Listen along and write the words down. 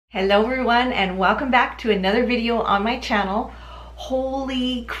Hello everyone and welcome back to another video on my channel.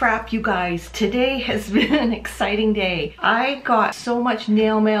 Holy crap, you guys, today has been an exciting day. I got so much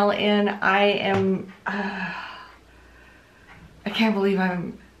nail mail in. I can't believe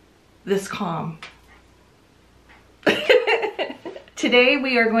I'm this calm. Today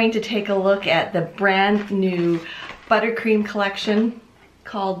we are going to take a look at the brand new Buttercream Collection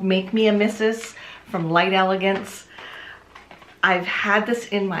called Make Me a Missus from Light Elegance. I've had this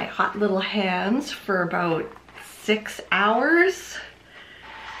in my hot little hands for about 6 hours,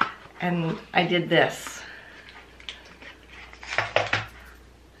 and I did this.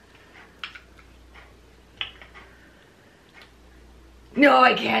 No,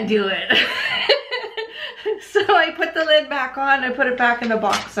 I can't do it. So I put the lid back on, I put it back in the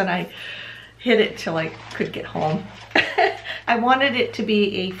box, and I hid it till I could get home. I wanted it to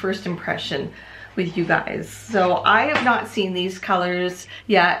be a first impression with you guys. So I have not seen these colors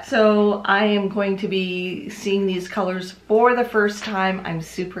yet, so I am going to be seeing these colors for the first time. I'm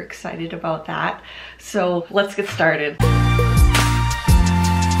super excited about that. So let's get started.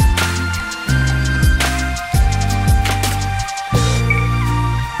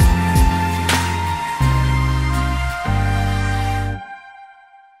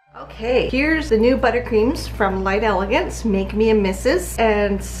 Okay, here's the new buttercreams from Light Elegance, Make Me a Missus,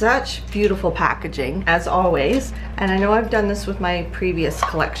 and such beautiful packaging as always. And I know I've done this with my previous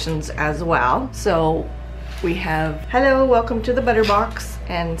collections as well. So we have, hello, welcome to the butter box,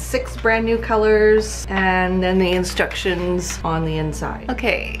 and 6 brand new colors, and then the instructions on the inside.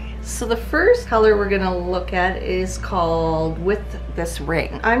 Okay. So the first color we're gonna look at is called With This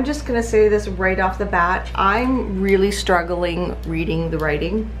Ring. I'm just gonna say this right off the bat. I'm really struggling reading the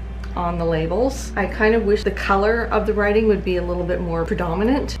writing on the labels. I kind of wish the color of the writing would be a little bit more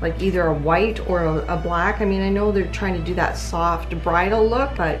predominant, like either a white or a black. I mean, I know they're trying to do that soft bridal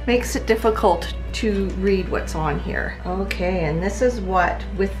look, but makes it difficult to read what's on here. Okay, and this is what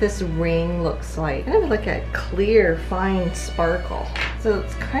With This Ring looks like. Kind of like a clear, fine sparkle. So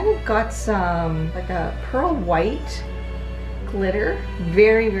it's kind of got some, like a pearl white glitter.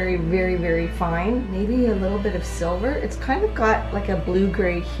 Very, very, very, very fine. Maybe a little bit of silver. It's kind of got like a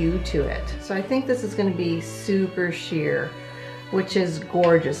blue-gray hue to it. So I think this is going to be super sheer, which is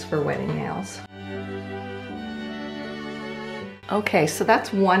gorgeous for wedding nails. Okay, so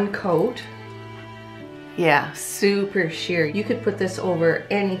that's one coat. Yeah, super sheer. You could put this over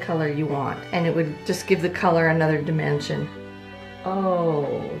any color you want and it would just give the color another dimension.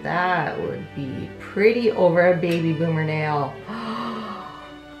 Oh, that would be pretty over a baby boomer nail.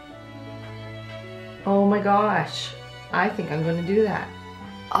 Oh my gosh, I think I'm gonna do that.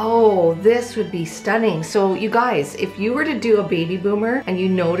 Oh, this would be stunning. So you guys, if you were to do a baby boomer and you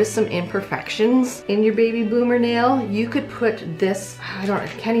notice some imperfections in your baby boomer nail, you could put this, I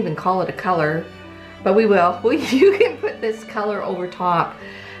can't even call it a color, but we will. You can put this color over top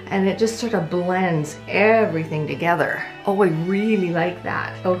and it just sort of blends everything together. Oh, I really like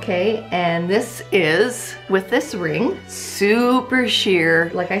that. Okay, and this is With This Ring, super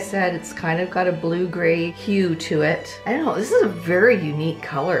sheer. Like I said, it's kind of got a blue-gray hue to it. I don't know, this is a very unique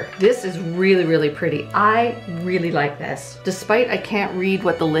color. This is really, really pretty. I really like this. Despite I can't read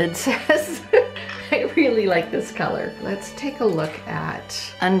what the lid says, I really like this color. Let's take a look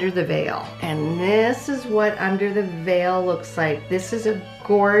at Under the Veil. And this is what Under the Veil looks like. This is a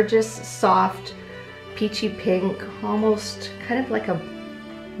gorgeous, soft, peachy pink, almost kind of like a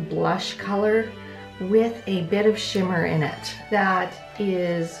blush color with a bit of shimmer in it. That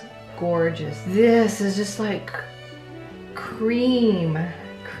is gorgeous. This is just like cream,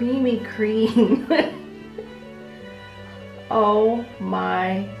 creamy cream. Oh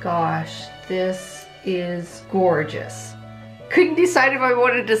my gosh, this is gorgeous. Couldn't decide if I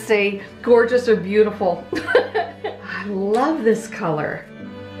wanted to say gorgeous or beautiful. I love this color.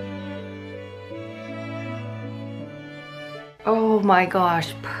 Oh my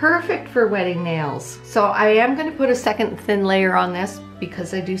gosh, perfect for wedding nails. So I am going to put a second thin layer on this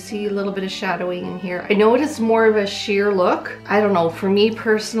because I do see a little bit of shadowing in here. I know it is more of a sheer look. I don't know, for me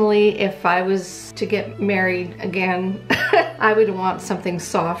personally, if I was to get married again, I would want something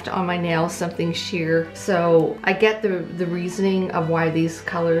soft on my nails, something sheer. So I get the reasoning of why these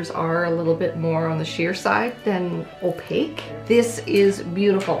colors are a little bit more on the sheer side than opaque. This is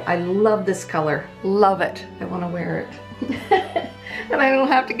beautiful. I love this color. Love it. I want to wear it. And I don't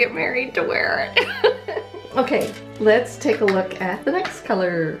have to get married to wear it. Okay, let's take a look at the next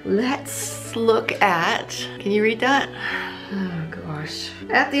color. Let's look at, can you read that? Oh gosh.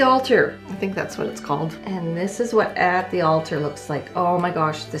 At the Altar. I think that's what it's called. And this is what At the Altar looks like. Oh my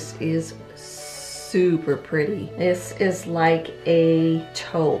gosh, this is super pretty. This is like a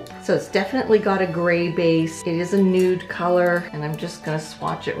taupe. So it's definitely got a gray base. It is a nude color, and I'm just gonna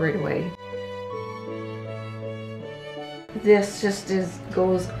swatch it right away. This just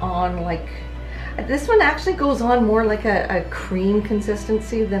goes on like, this one actually goes on more like a cream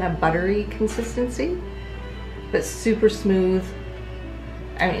consistency than a buttery consistency, but super smooth.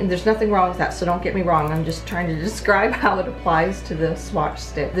 I mean, there's nothing wrong with that, so don't get me wrong. I'm just trying to describe how it applies to the swatch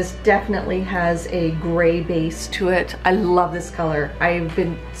stick. This definitely has a gray base to it. I love this color. I've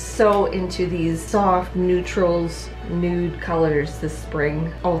been so into these soft neutrals, nude colors this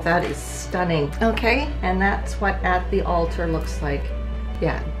spring. Oh, that is stunning. Okay, and that's what At the Altar looks like.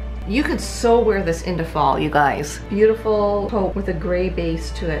 Yeah. You could so wear this into fall, you guys. Beautiful taupe with a gray base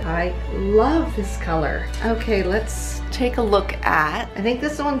to it. I love this color. Okay, let's take a look at, I think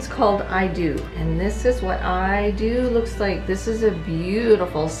this one's called I Do. And this is what I Do looks like. This is a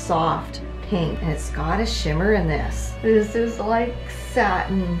beautiful soft pink, and it's got a shimmer in this. This is like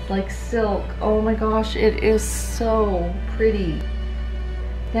satin, like silk. Oh my gosh, it is so pretty.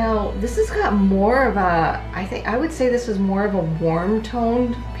 Now, this has got more of a, I would say this is more of a warm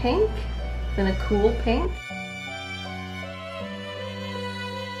toned pink than a cool pink.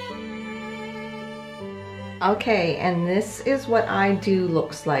 Okay, and this is what I Do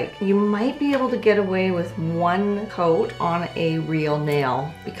looks like. You might be able to get away with one coat on a real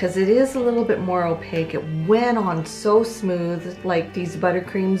nail because it is a little bit more opaque. It went on so smooth like these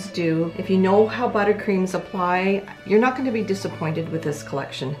buttercreams do. If you know how buttercreams apply, you're not going to be disappointed with this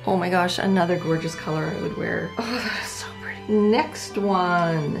collection. Oh my gosh, another gorgeous color I would wear. Oh, that is so pretty. Next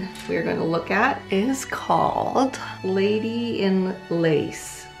one we're going to look at is called Lady in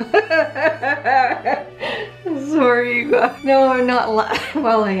Lace. Sorry, you guys. No, I'm not laughing.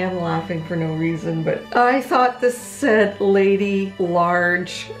 Well, I am laughing for no reason, but I thought this said Lady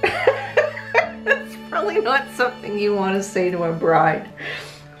Large. That's probably not something you want to say to a bride.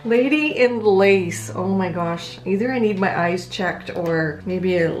 Lady in Lace. Oh my gosh. Either I need my eyes checked or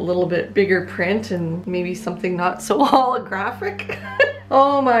maybe a little bit bigger print and maybe something not so holographic.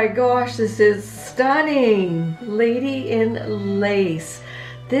 Oh my gosh, this is stunning. Lady in Lace.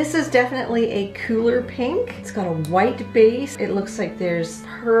 This is definitely a cooler pink. It's got a white base. It looks like there's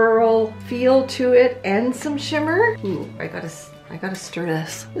pearl feel to it and some shimmer. Ooh, I gotta stir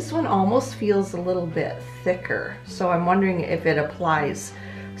this. This one almost feels a little bit thicker, so I'm wondering if it applies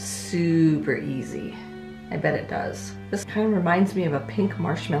super easy. I bet it does. This kind of reminds me of a pink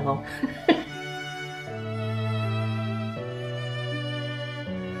marshmallow.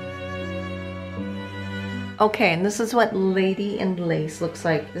 Okay, and this is what Lady in Lace looks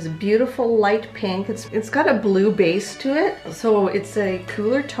like. This beautiful light pink. It's got a blue base to it, so it's a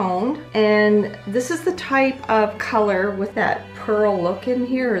cooler toned. And this is the type of color with that pearl look in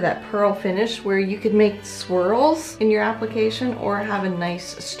here, or that pearl finish, where you could make swirls in your application or have a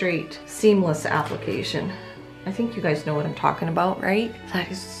nice, straight, seamless application. I think you guys know what I'm talking about, right?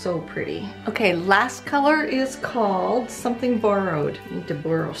 That is so pretty. Okay, last color is called Something Borrowed. I need to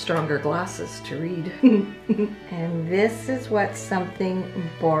borrow stronger glasses to read. And this is what Something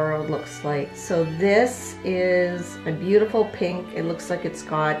Borrowed looks like. So this is a beautiful pink. It looks like it's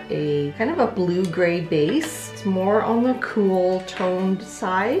got a kind of a blue-gray base. It's more on the cool toned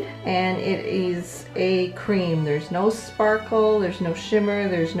side, and it is a cream. There's no sparkle, there's no shimmer,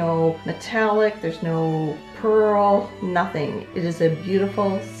 there's no metallic, there's no pearl, nothing. It is a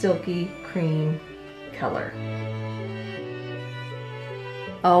beautiful silky cream color.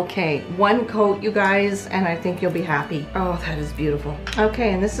 Okay, one coat, you guys, and I think you'll be happy. Oh, that is beautiful.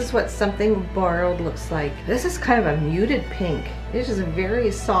 Okay, and this is what Something Borrowed looks like. This is kind of a muted pink. This is a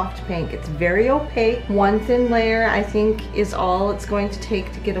very soft pink. It's very opaque. One thin layer, I think, is all it's going to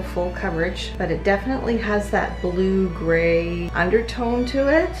take to get a full coverage, but it definitely has that blue-gray undertone to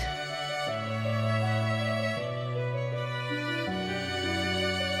it.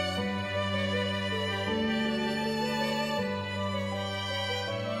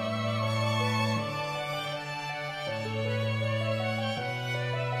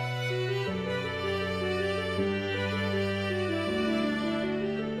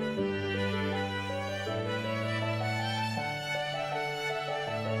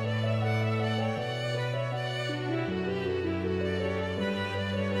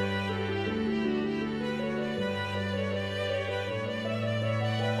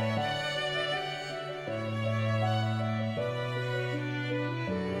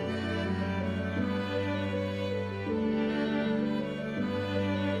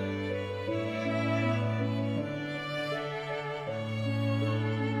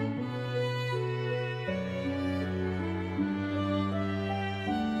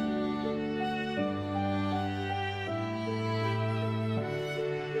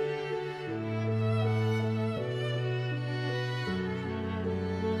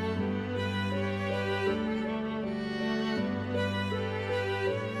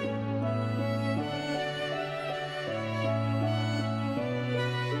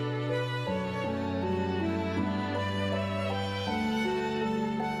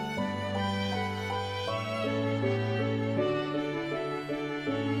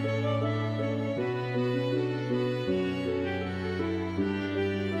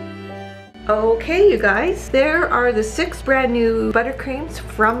 Okay, you guys, there are the 6 brand new buttercreams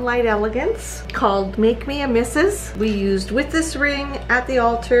from Light Elegance called Make Me a Mrs. We used With This Ring, At the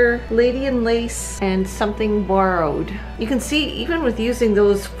Altar, Lady in Lace, and Something Borrowed. You can see even with using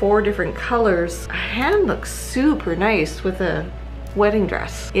those 4 different colors, a hand looks super nice with a wedding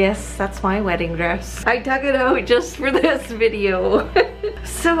dress. Yes, that's my wedding dress. I dug it out just for this video.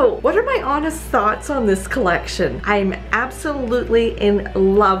 So, what are my honest thoughts on this collection? I'm absolutely in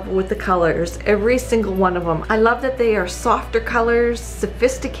love with the colors, every single one of them. I love that they are softer colors,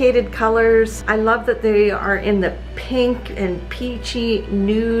 sophisticated colors. I love that they are in the pink and peachy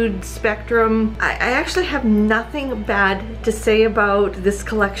nude spectrum. I actually have nothing bad to say about this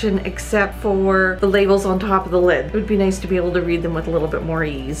collection except for the labels on top of the lid. It would be nice to be able to read them with a little bit more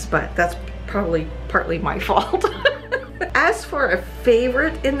ease, but that's probably partly my fault. As for a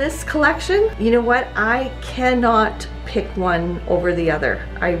favorite in this collection, you know what? I cannot pick one over the other.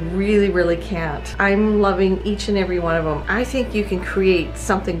 I really can't. I'm loving each and every one of them. I think you can create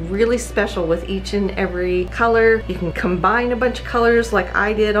something really special with each and every color. You can combine a bunch of colors like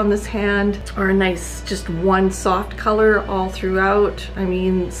I did on this hand, or a nice just one soft color all throughout. I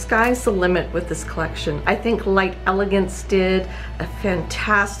mean, sky's the limit with this collection. I think Light Elegance did a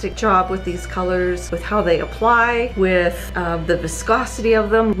fantastic job with these colors, with how they apply, with the viscosity of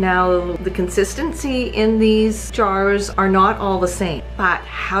them. Now, the consistency in these jars are not all the same, but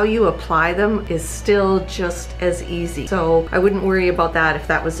how you apply them is still just as easy. So I wouldn't worry about that if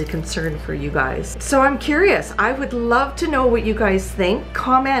that was a concern for you guys. So I'm curious. I would love to know what you guys think.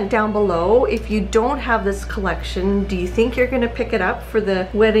 Comment down below. If you don't have this collection, do you think you're gonna pick it up for the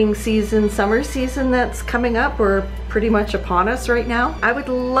wedding season, summer season that's coming up, or pretty much upon us right now? I would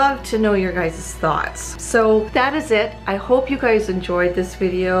love to know your guys' thoughts. So that is it. I hope you guys enjoyed this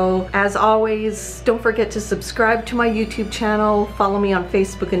video. As always, don't forget to subscribe to my YouTube channel, follow me on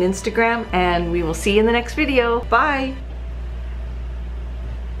Facebook and Instagram, and we will see you in the next video. Bye!